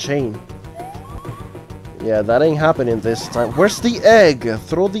 on the chain. Yeah, that ain't happening this time. Where's the egg?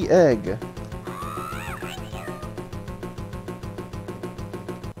 Throw the egg.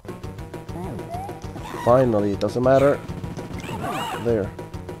 Finally, it doesn't matter. There.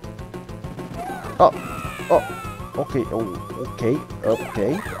 Oh, oh, okay, oh, okay,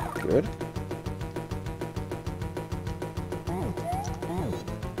 okay, good.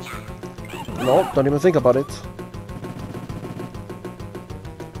 No, don't even think about it.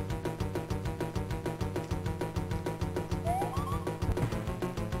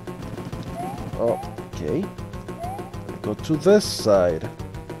 Okay. Go to this side.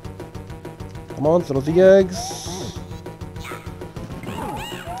 Come on, throw the eggs.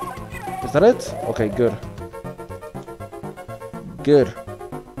 Is that it? Okay, good. Good.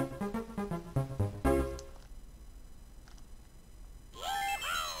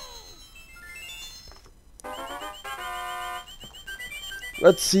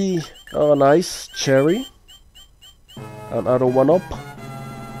 Let's see. Oh, nice. Cherry. Another one up.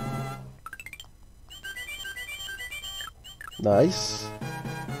 Nice.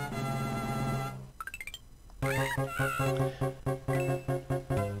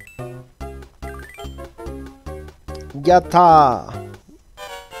 Yatta!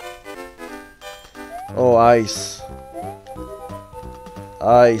 Oh, ice.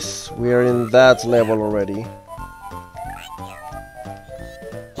 Ice. We're in that level already.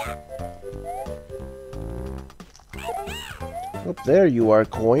 Oh, there you are,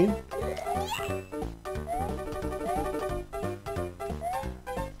 coin.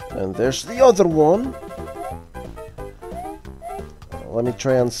 And there's the other one. Let me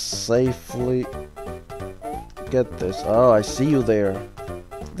try and safely get this. Oh, I see you there.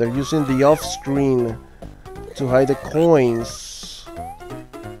 They're using the off-screen to hide the coins.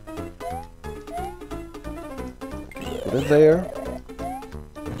 Put it there.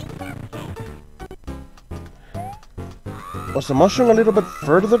 Was the mushroom a little bit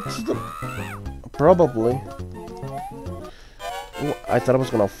further to the... Probably. Ooh, I thought I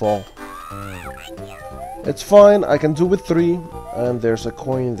was gonna fall. It's fine, I can do with 3. And there's a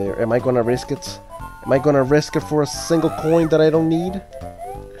coin there. Am I gonna risk it? Am I gonna risk it for a single coin that I don't need?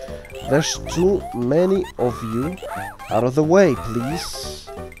 There's too many of you. Out of the way, please.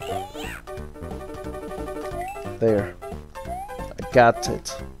 There. I got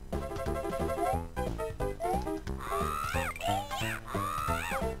it.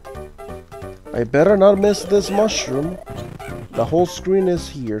 I better not miss this mushroom. The whole screen is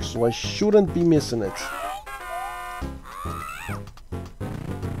here, so I shouldn't be missing it.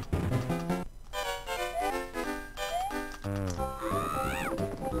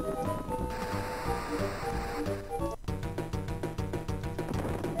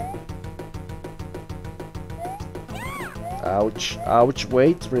 Ouch, ouch,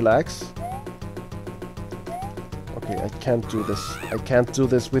 wait, relax. Okay, I can't do this. I can't do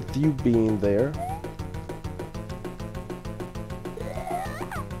this with you being there.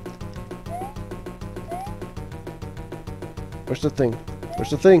 Where's the thing? Where's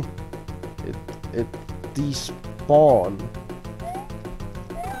the thing? It despawned.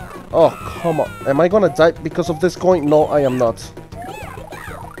 Oh, come on. Am I gonna die because of this coin? No, I am not.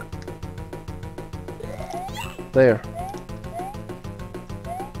 There.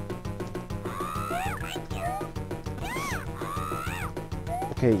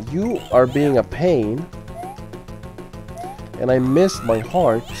 Okay, you are being a pain. And I missed my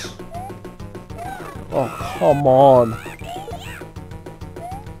heart. Oh, come on.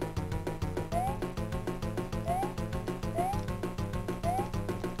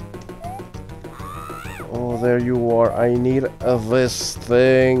 Oh, there you are. I need this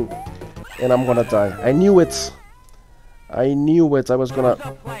thing. And I'm gonna die. I knew it. I knew it. I was gonna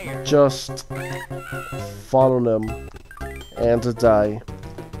just follow them and die.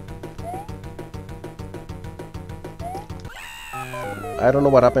 I don't know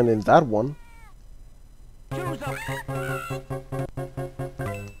what happened in that one.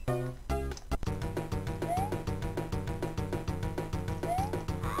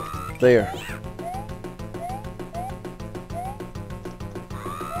 There.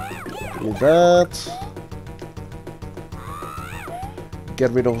 Give me that.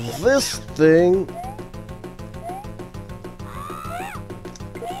 Get rid of this thing.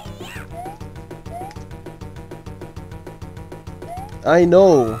 I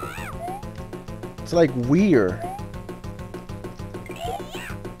know. It's like weird.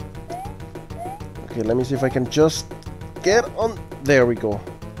 Okay, let me see if I can just get on. There we go.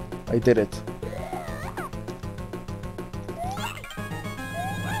 I did it.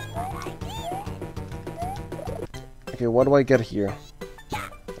 Okay, what do I get here?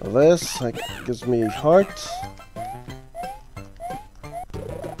 This gives me a heart.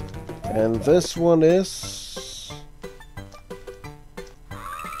 And this one is...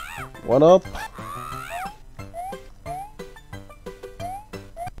 1 up.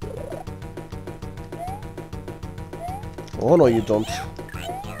 Oh no, you don't.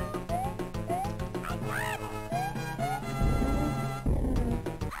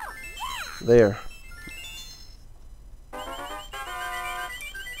 There.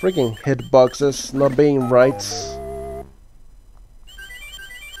 Freaking hitboxes not being right.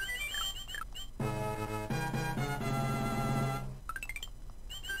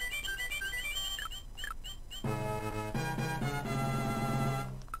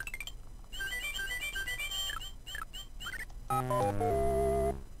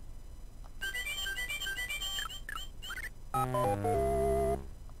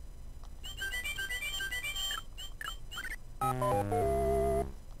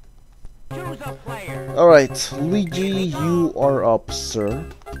 Choose a player. Alright, Luigi, you are up, sir.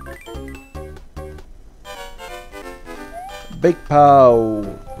 Big Pow!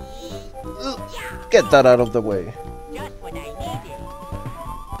 Get that out of the way. Just what I needed.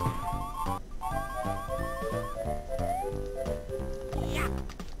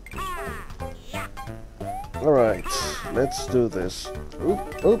 Alright, let's do this.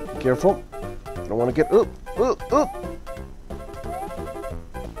 Oop, oop, careful. I don't want to get oop, oop, oop.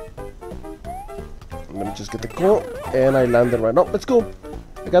 Let me just get the core, and I landed right. No, let's go.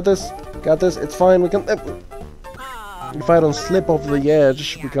 I got this, it's fine, we can... if I don't slip off the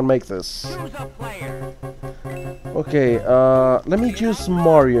edge, we can make this. Choose a player. Okay, let me use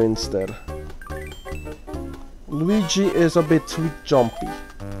Mario instead. Luigi is a bit too jumpy.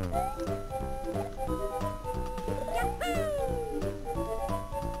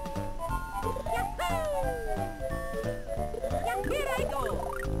 Here I go.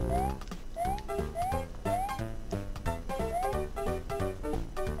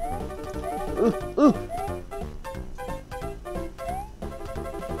 Ooh.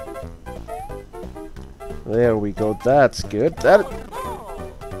 There we go, that's good. That's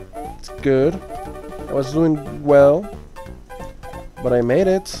good. I was doing well, but I made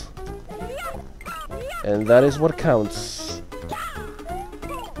it. And that is what counts.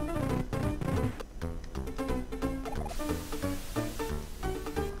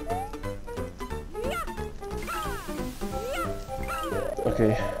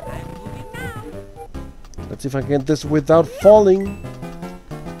 Okay. Let's see if I can get this without falling.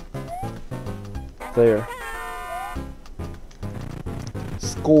 There.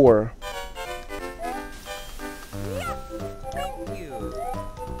 Score.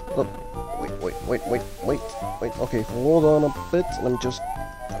 Oh, wait. Okay, hold on a bit. Let me just...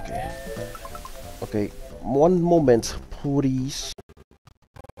 Okay. Okay, one moment, please.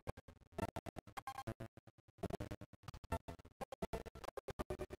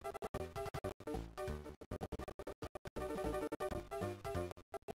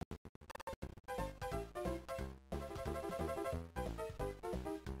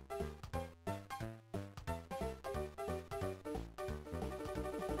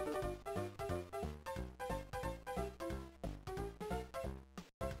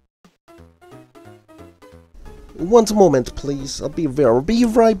 One moment, please. I'll be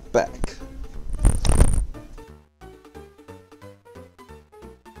right back.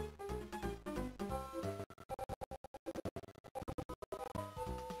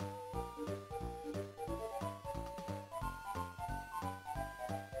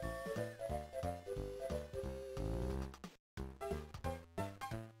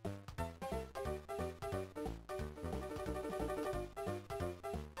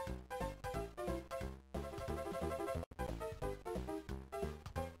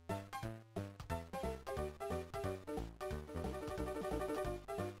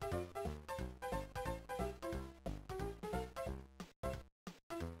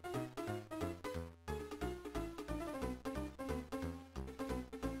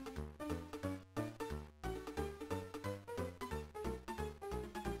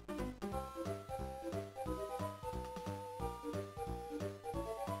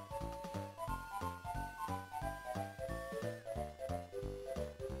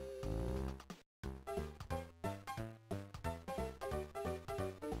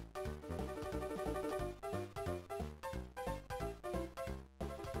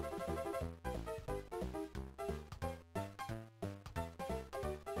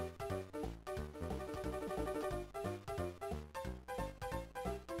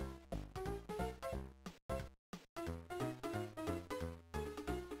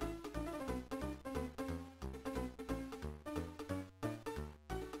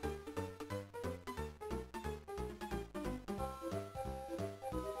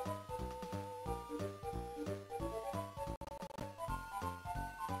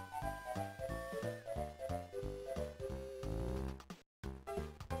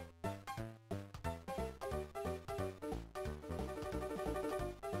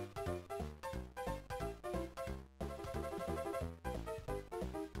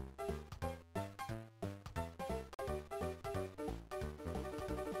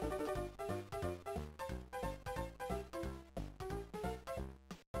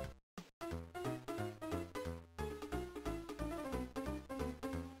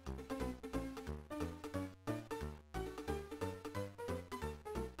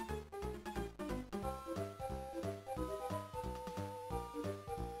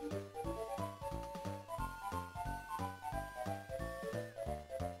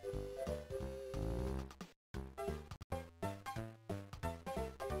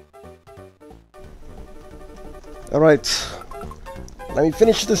 Alright. Let me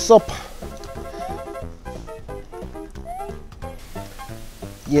finish this up.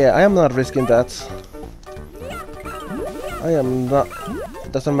 Yeah, I am not risking that. I am not.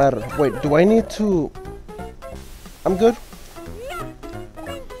 Doesn't matter. Wait, do I need to... I'm good.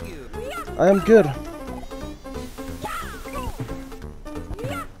 I am good.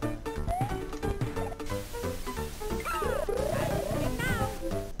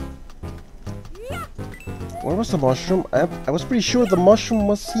 Where was the mushroom? I was pretty sure the mushroom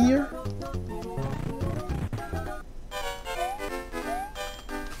was here.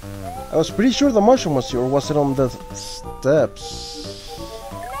 I was pretty sure the mushroom was here, or was it on the steps?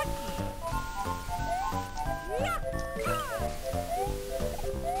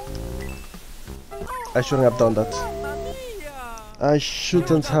 I shouldn't have done that. I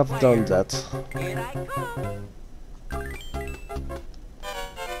shouldn't have done that.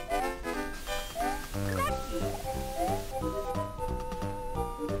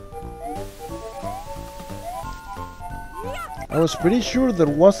 I was pretty sure there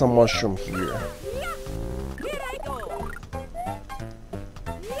was a mushroom here.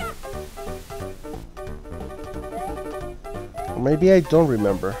 Or maybe I don't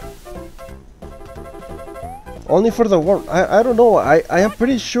remember. Only for the one. I don't know. I am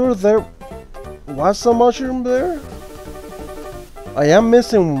pretty sure there was a mushroom there. I am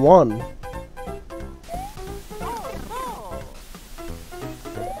missing one.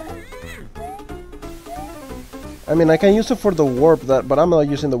 I mean, I can use it for the warp, but I'm not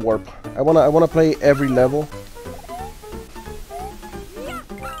using the warp. I wanna play every level.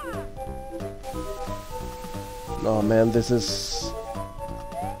 Oh man, this is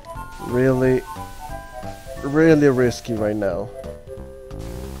really risky right now.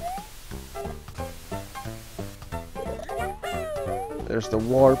 There's the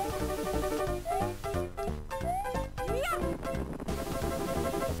warp.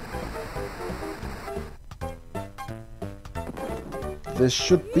 This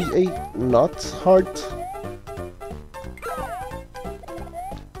should be a not heart.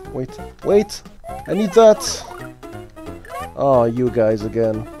 Wait! I need that! Oh, you guys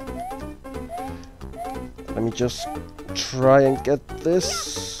again. Let me just try and get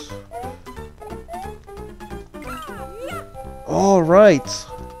this. All right.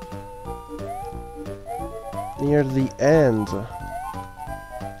 Near the end.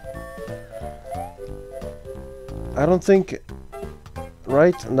 I don't think...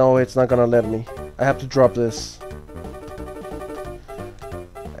 Right? No, it's not gonna let me. I have to drop this.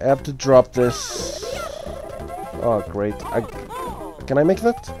 I have to drop this. Oh, great. Can I make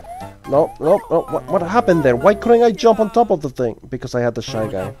that? No. What happened there? Why couldn't I jump on top of the thing? Because I had the shy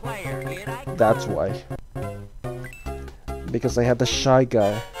guy. That's why. Because I had the shy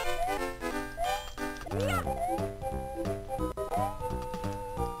guy.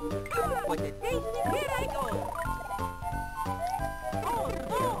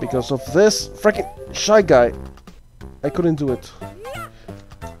 Because of this freaking shy guy, I couldn't do it.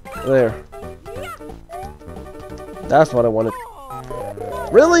 There. That's what I wanted.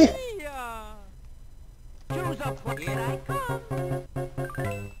 Really?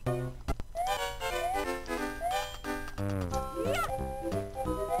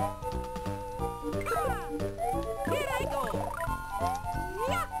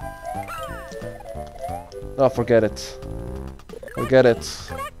 Oh, forget it. Forget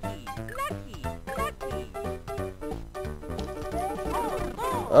it.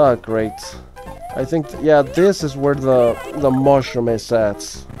 Ah, great. I think, yeah, this is where the mushroom is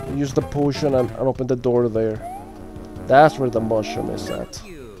at. Use the potion and open the door there. That's where the mushroom is at.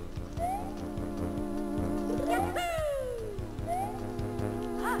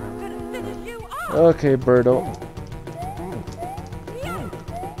 Okay, Birdo.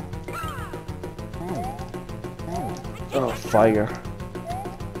 Oh, fire.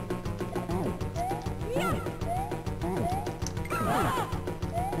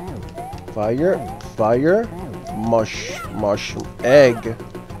 Fire, mushroom, egg.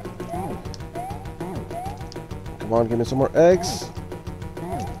 Come on, give me some more eggs.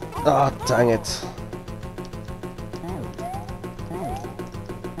 Ah, dang it.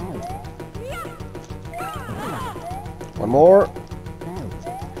 One more.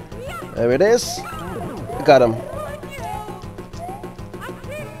 There it is. Got him.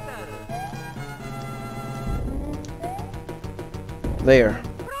 There.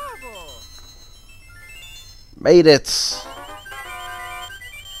 Made it.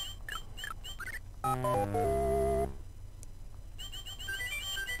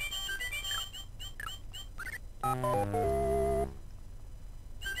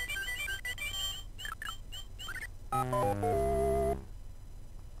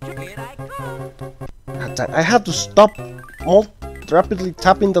 time. I have to stop rapidly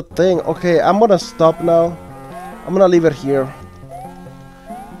tapping the thing. Okay, I'm gonna stop now. I'm gonna leave it here.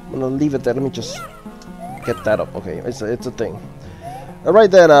 I'm gonna leave it there. Let me just get that up. Okay, it's a thing.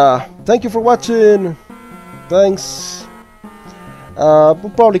 Alright then, thank you for watching. Thanks.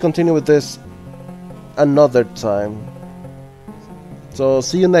 We'll probably continue with this another time. So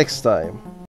see you next time.